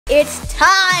it's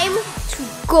time to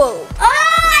go. Oh,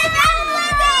 I found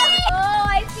Lizzie! Oh,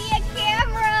 I see a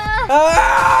camera.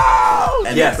 Oh!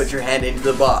 And then put your hand into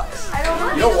the box. I don't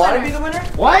want You don't want to be the winner?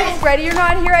 What? Ready or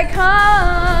not, here I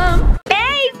come.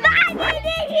 Hey, finally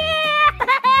here!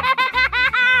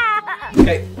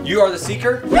 Okay, you are the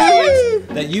seeker.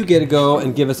 That you get to go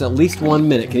and give us at least 1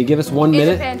 minute. Can you give us 1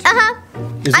 minute? Uh-huh.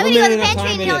 Is I'm 1 gonna go to minute the enough pantry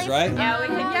time? and It tell is, you. right? Yeah, we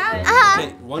can, yeah. Uh-huh.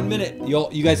 Okay, 1 minute.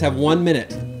 You guys have 1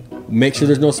 minute. Make sure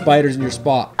there's no spiders in your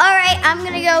spot. All right, I'm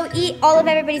gonna go eat all of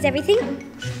everybody's everything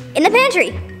in the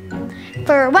pantry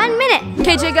for 1 minute.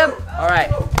 Okay, Jacob. All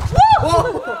right.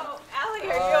 Allie,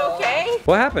 are you okay?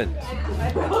 What happened?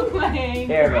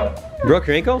 Here we go. Broke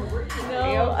your ankle? Are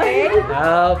you okay?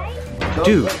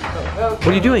 Dude, what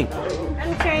are you doing?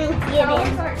 I'm trying to get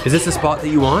in. Is this the spot that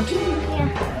you want?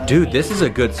 Yeah. Dude, this is a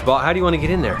good spot. How do you want to get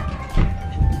in there?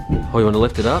 Oh, you want to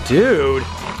lift it up? Dude,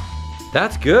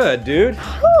 that's good, dude.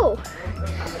 Ooh,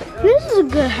 this is a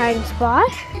good hiding spot.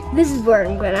 This is where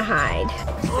I'm gonna hide.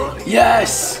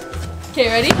 Yes. Okay,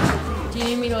 ready? Do you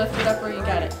need me to lift it up or you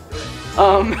got it?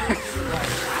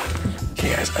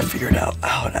 Okay, guys, I figured out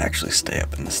how to actually stay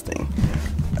up in this thing.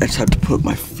 I just have to put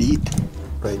my feet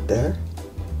right there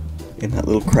in that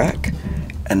little crack,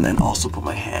 and then also put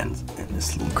my hands in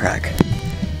this little crack,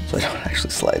 so I don't actually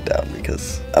slide down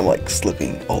because I'm like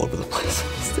slipping all over the place on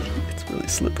this thing. It's really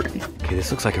slippery. Okay,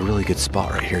 this looks like a really good spot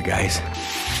right here, guys.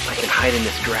 I can hide in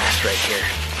this grass right here.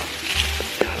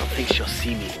 I don't think she'll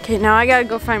see me. Okay, now I gotta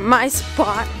go find my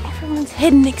spot. Everyone's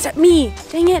hidden except me.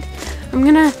 Dang it. I'm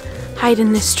gonna hide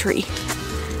in this tree.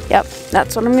 Yep,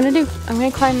 that's what I'm gonna do. I'm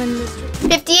gonna climb in this tree.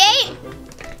 58,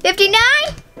 59,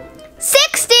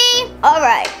 60. All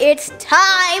right, it's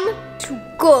time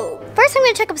to go. First, I'm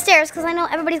gonna check upstairs because I know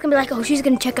everybody's gonna be like, oh, she's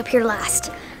gonna check up here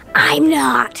last. I'm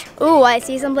not. Ooh, I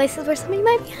see some places where somebody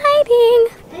might be hiding.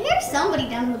 I hear somebody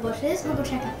down in the bushes. I'll go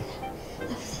check up.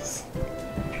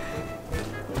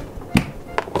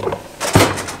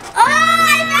 Oh,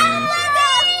 I found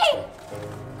Lizzie!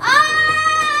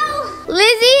 Oh,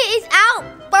 Lizzie is out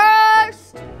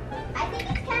first. I think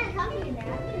it's kind of comfy in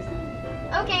there.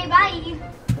 Okay, bye.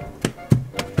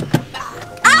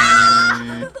 Ah!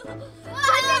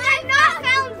 How did I not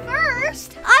found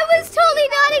first? I was totally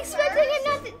not expecting it.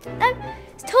 I'm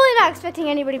totally not expecting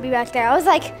anybody to be back there. I was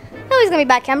like, nobody's gonna be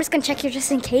back here. I'm just gonna check here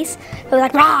just in case. It was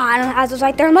like, rah, and I was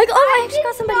right there. I'm like, oh, I actually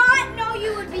got somebody. I did not know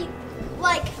you would be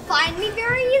like find me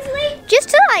very easily. Just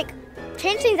to like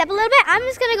change things up a little bit, I'm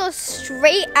just gonna go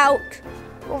straight out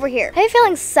over here. I have a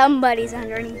feeling somebody's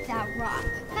underneath that rock.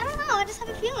 I don't know, I just have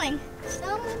a feeling.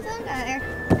 Someone's under there.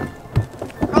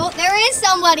 Oh, there is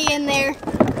somebody in there.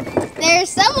 There's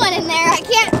someone in there. I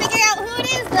can't figure out who it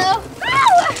is though.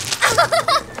 Oh!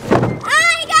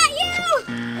 I got you!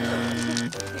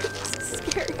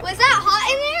 Scary. Was that hot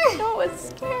in there? No, it's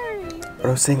scary. What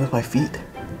I was saying with my feet,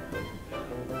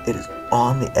 it is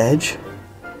on the edge.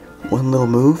 One little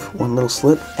move, one little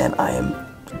slip, and I am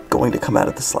going to come out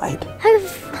of the slide.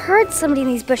 I've heard somebody in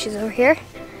these bushes over here.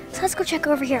 So let's go check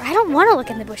over here. I don't want to look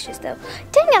in the bushes though.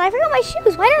 Dang it, I forgot my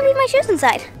shoes. Why did I leave my shoes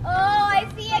inside? Oh, I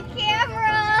see a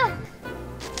camera.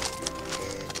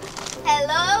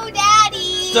 Hello,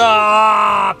 Daddy.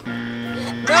 Stop! I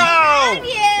No! found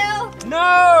you.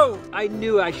 No! I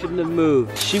knew I shouldn't have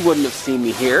moved. She wouldn't have seen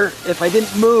me here if I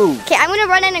didn't move. Okay, I'm gonna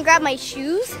run in and grab my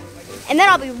shoes, and then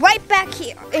I'll be right back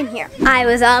here, in here. I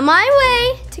was on my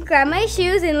way to grab my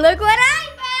shoes, and look what I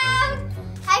found!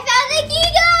 I found the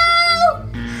Gigo!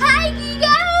 Hi,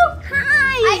 Gigo!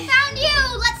 Hi! I found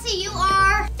you! Let's see, you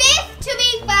are 5th to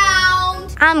be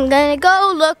found! I'm gonna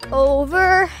go look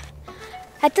over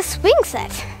at the swing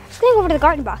set. I'm going over to the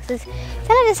garden boxes.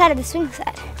 Then I decided the swing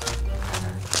set.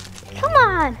 Come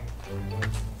on!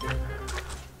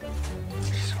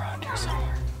 She's around here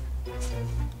somewhere.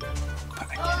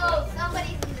 Oh,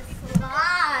 somebody's in the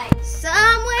slide.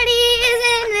 Somebody is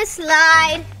in the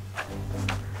slide.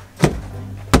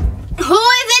 Who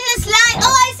is in the slide?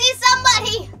 Oh, I see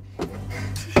somebody.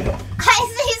 I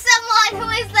see someone. Who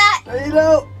is that? There you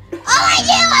go. Oh,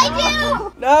 I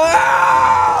do. No!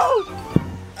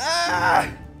 Ah!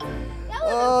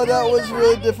 Oh, that was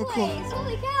really difficult.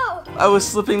 Holy cow. I was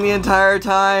slipping the entire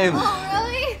time. Oh,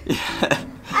 really? Yeah.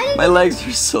 I didn't My legs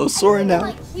are so sore even, now.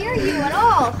 like, hear you at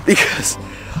all. Because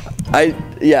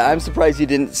I'm surprised you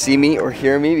didn't see me or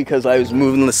hear me because I was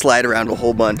moving the slide around a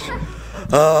whole bunch.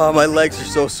 Oh, my legs are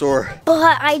so sore.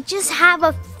 But I just have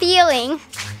a feeling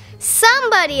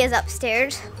somebody is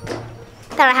upstairs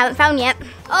that I haven't found yet.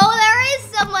 Oh, there is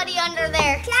somebody under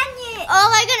there. Can you? Oh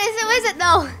my goodness, who is it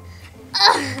though?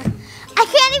 I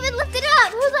can't even lift it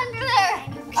up. Who's under there?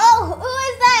 Oh, who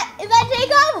is that? Is that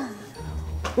Jacob?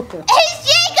 It's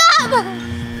Jacob!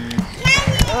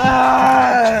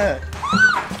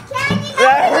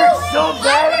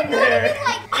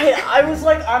 I was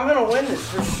like, I'm gonna win this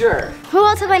for sure. Who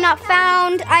else have I not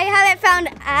found? I haven't found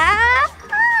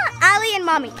Ali and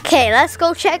Mommy. Okay, let's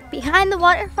go check behind the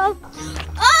waterfall.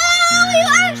 Oh, you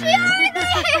actually are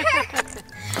there!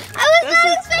 I was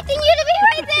not expecting you to be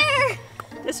right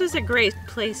there. This was a great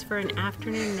place for an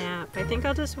afternoon nap. I think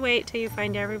I'll just wait till you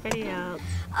find everybody else.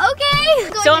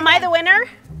 Okay. So am I the winner?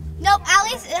 Nope,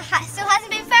 Ali still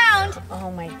hasn't been found.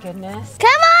 Oh my goodness. Come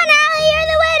on, Ali, you're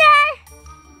the winner.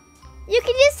 You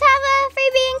can just have a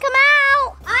freebie and come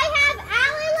out. I have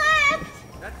Ali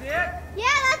left. That's it?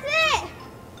 Yeah, that's it.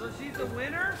 So she's the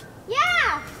winner?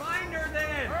 Yeah. Find her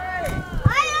then.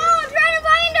 I know, I'm trying to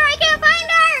find her. I can't find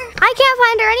her. I can't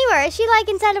find her anywhere. Is she like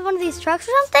inside of one of these trucks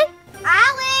or something?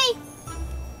 Ali,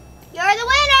 you're the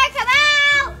winner. Come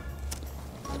out.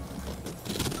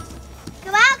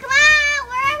 Come out,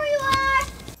 wherever you are.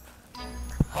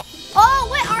 Oh,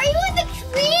 wait, are you in the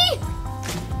tree?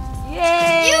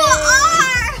 Yay! You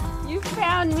are. You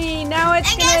found me. Now it's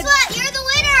And guess what? You're the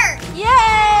winner. Yay!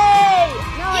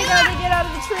 Now I gotta get out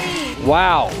of the tree.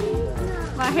 Wow.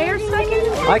 My hair's stuck in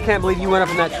it. I can't believe you went up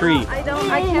in that tree. I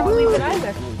can't believe it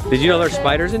either. Did you know there's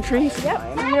spiders in trees? Yep.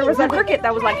 And there was a cricket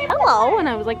that was like, hello. And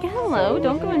I was like, hello,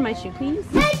 don't go in my shoe, please.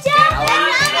 Good job,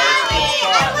 Ali.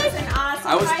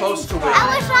 I was supposed to win.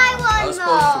 I wish I won, I was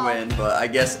supposed to win, but I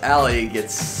guess Allie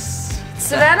gets.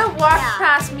 Savannah walked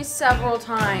past me several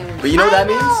times. But you know what that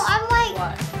means? I'm like,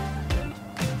 What?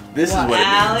 This is what it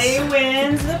means. Allie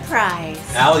wins the prize.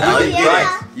 Allie, Allie, you you get get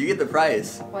it. it. You get the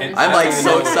prize. And I'm like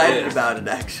so Allie excited wins. about it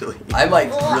actually. I'm like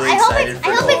really I hope excited it's,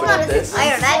 for I hope the it's not of a this.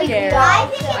 spider. That'd be scared. cool. I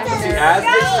think it's a As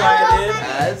excited.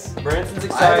 As Branson's I'm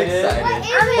excited. excited.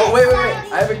 it? But wait.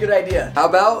 I have a good idea. How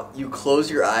about you close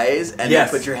your eyes and Yes.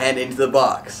 then put your hand into the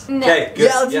box? Okay, good.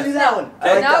 Yeah, let's do that one.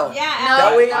 I like that one. Yeah,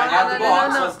 That way I have the No,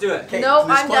 box. no. Let's do it. Okay, Nope,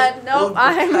 this I'm close- done. Nope,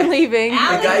 I'm leaving.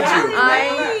 I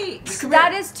guide you.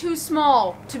 That is too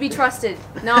small to be trusted.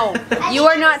 No, you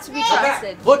are not to be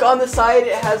trusted. Look on the side,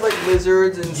 it has like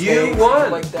lizards and You snakes won.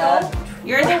 and like that.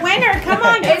 You're the winner. Come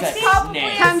on, It's probably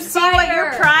come see what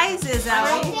your prize is, I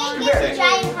Allie. think it's a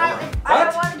giant heart. I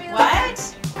don't want to be the winner.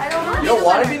 What? I don't want to You be don't the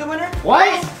want to winner. be the winner?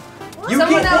 What? You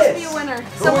Someone get else this. be a winner.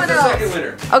 Who Someone was the else. second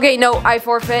winner? Okay, no, I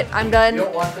forfeit. I'm You done.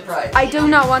 don't want the prize. I do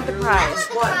not want the I prize. want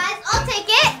the prize. I'll take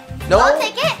it. No. I'll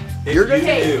take it. If You're you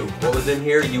gonna- knew what was in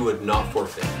here, you would not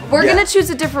forfeit. We're Yeah. gonna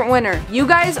choose a different winner. You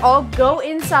guys all go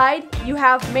inside. You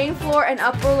have main floor and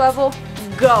upper level.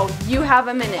 Go. You have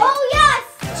a minute. Oh,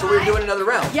 yes. So we're doing another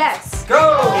round. Yes. Go!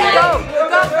 Go.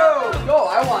 Go!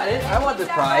 I want it. I want the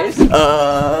prize.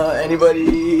 Anybody?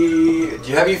 Do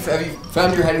you have you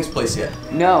found your hiding place yet?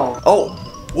 No. Oh,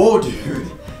 whoa, dude.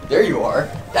 There you are.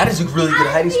 That is a really good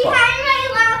hiding spot. Behind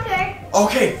my locker.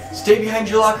 Okay, stay behind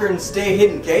your locker and stay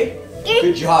hidden, okay?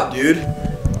 Good job, dude.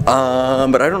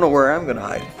 But I don't know where I'm gonna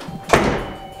hide.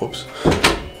 Oops.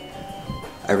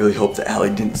 I really hope that Allie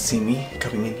didn't see me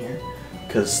coming in here,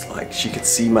 cause like she could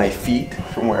see my feet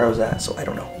from where I was at, so I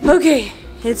don't know. Okay,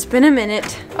 it's been a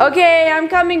minute. Okay, I'm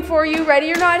coming for you.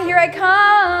 Ready or not, here I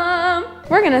come.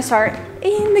 We're gonna start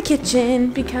in the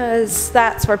kitchen because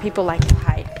that's where people like to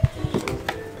hide.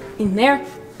 In there.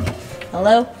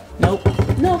 Hello? Nope.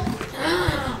 No.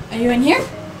 Are you in here?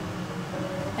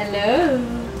 Hello?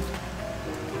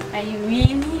 Are you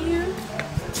in here?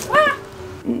 Ah.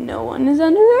 No one is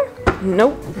under there?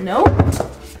 Nope. Nope.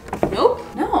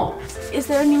 Nope. No. Is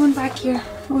there anyone back here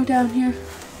or down here?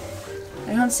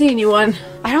 I don't see anyone.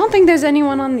 I don't think there's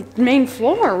anyone on the main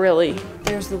floor, really.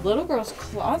 There's the little girl's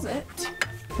closet.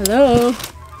 Hello?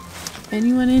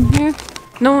 Anyone in here?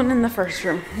 No one in the first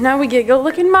room. Now we get to go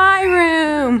look in my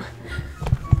room.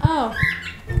 Oh.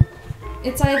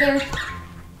 It's either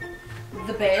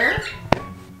the bear.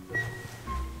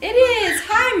 It is.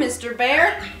 Hi, Mr.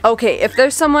 Bear. Okay, if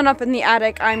there's someone up in the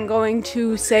attic, I'm going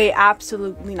to say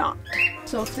absolutely not.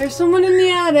 So if there's someone in the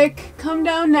attic, come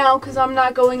down now because I'm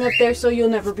not going up there so you'll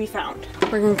never be found.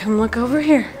 We're going to come look over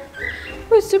here.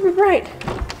 Oh, it's super bright.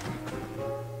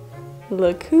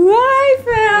 Look who I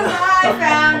found. I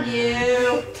found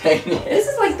you. Dang it. This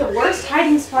is like the worst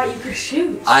hiding spot you could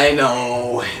choose. I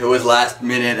know. It was last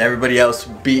minute. Everybody else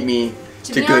beat me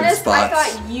to be good honest, spots.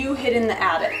 I thought you hid in the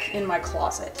attic in my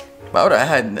closet. Why would I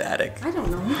hide in the attic? I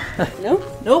don't know.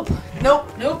 Nope.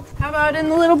 Nope. How about in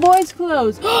the little boy's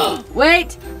clothes?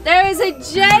 Wait, there is a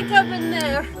Jacob in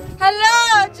there.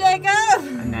 Hello, Jacob.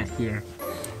 I'm not here.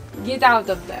 Get out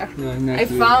of there. No, I'm not I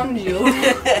here. found you.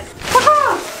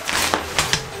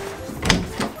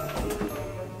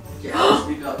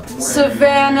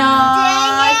 Savannah.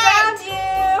 I found you.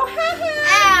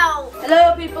 Ow.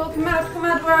 Hello, people. Come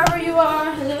out, wherever you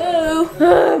are.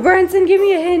 Hello. Branson, give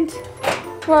me a hint.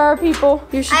 Where are people?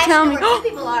 You should tell me. Where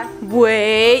people are.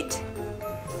 Wait.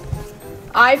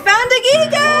 I found a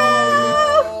gecko!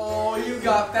 Oh, you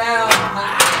got found.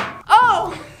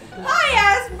 Oh! Hi,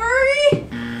 Asbury!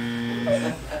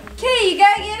 Okay, you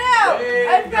gotta get out!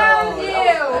 I found you!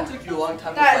 That took you a long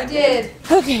time to That find. did.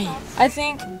 Okay, I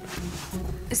think.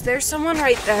 Is there someone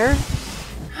right there?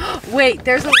 Wait,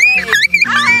 there's a leg.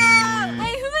 Ah!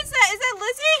 Hey, who is that? Is that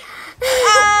Lizzie?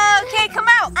 Okay, come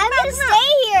out. I'm gonna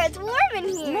stay here. It's warm in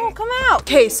here. No, come out.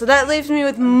 Okay, so that leaves me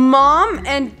with Mom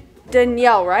and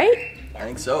Danielle, right? I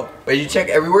think so. Wait, did you check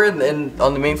everywhere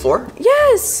on the main floor?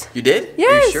 Yes. You did?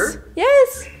 Yes. Are you sure?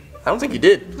 Yes. I don't think you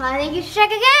did. I think you should check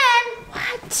again.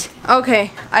 What?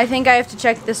 Okay, I think I have to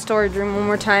check the storage room one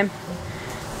more time.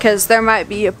 Because there might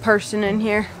be a person in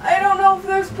here. I don't know if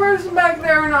there's a person back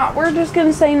there or not. We're just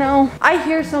gonna say no. I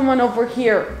hear someone over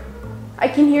here. I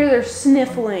can hear their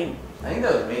sniffling. I think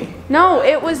that was me. No,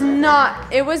 it was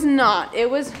not. It was not.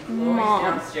 It was Mom.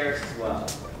 Downstairs as well.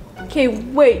 Okay,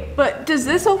 wait, but does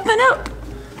this open up?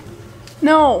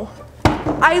 No.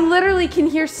 I literally can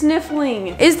hear sniffling.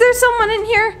 Is there someone in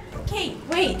here? Okay,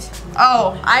 wait.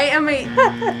 Oh, I am a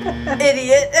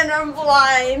idiot and I'm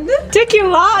blind. Took you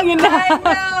long enough.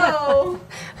 I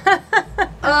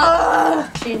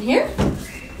know. She in here?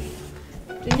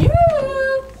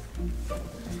 Danielle.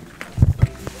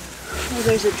 Oh,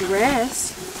 there's a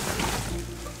dress.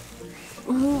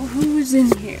 Who's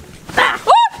in here? Ah!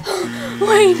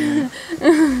 Wait.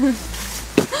 There's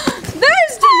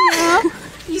Danielle.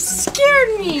 You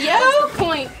scared me, yo. That's the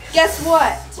point. Guess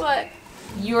what? What?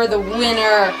 You're the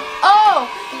winner. Oh,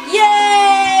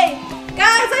 yay!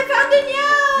 Guys, I found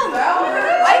Danielle.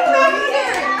 I found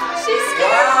her. She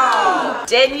scared me.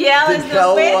 Danielle is the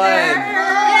Danielle winner. won.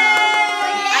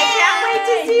 I can't wait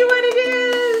to see what it is.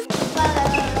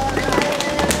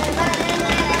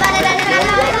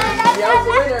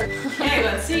 Okay,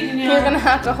 let's see, Danielle. We're gonna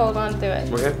have to hold on to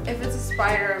it. Okay. If it's a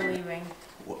spider, I'm leaving.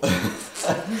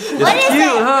 It's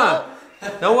cute, huh?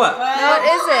 Now what? What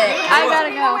is it? I gotta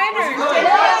go. What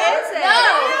is it?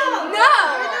 No.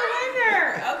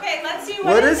 Okay, let's see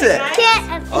What is it?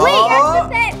 Can't, Oh. wait,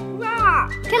 that's a rock.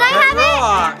 Can I have it?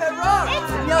 Rock. That rock. It's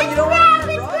Danielle, you don't crab,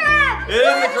 want it's that rock? crab. It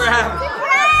is a crab.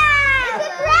 Crab, it's a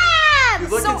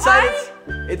crab. Look So inside.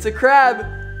 It's a crab,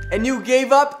 and you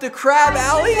gave up the crab,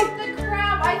 Allie? The crab.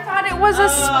 I thought it was a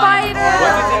spider.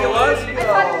 What do you think it was? I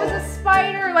thought it was a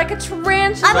spider, like a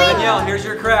tarantula. So Danielle, here's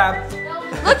your crab.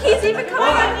 Look, he's even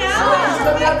coming out now.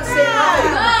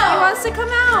 He wants to come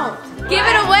out. Give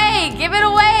it away! Give it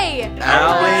away!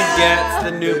 Allie gets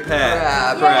the new pet.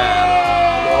 Crab.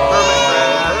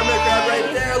 Hermit crab right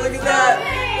there. Look at that.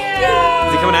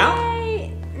 Is he coming out?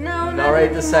 No, Not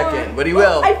right this second, but he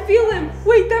will. I feel him.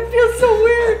 Wait, that feels so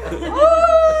weird.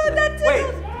 Oh, that Wait,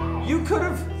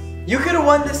 tickles. You could have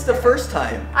won this the first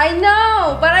time. I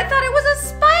know, but I thought it was a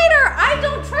spider. I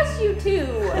don't trust you two.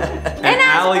 And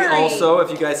Allie Asbury. also, if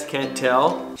you guys can't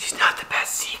tell, she's not the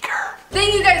best seeker.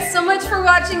 Thank you guys so much for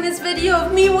watching this video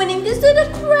of me winning this little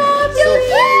crab. So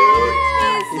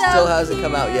He's He so still hasn't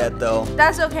cute. come out yet, though.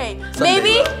 That's okay. Someday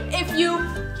Maybe though. if you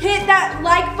hit that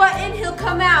like button, he'll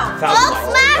come out. Oh,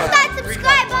 smash that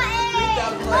subscribe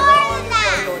button. More than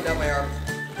that. Going down my arm.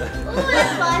 Ooh,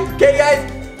 that's fun. Okay,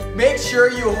 guys, make sure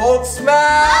you hold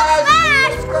smash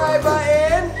Smash. subscribe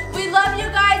button. We love you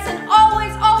guys, and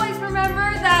always, always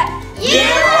remember that You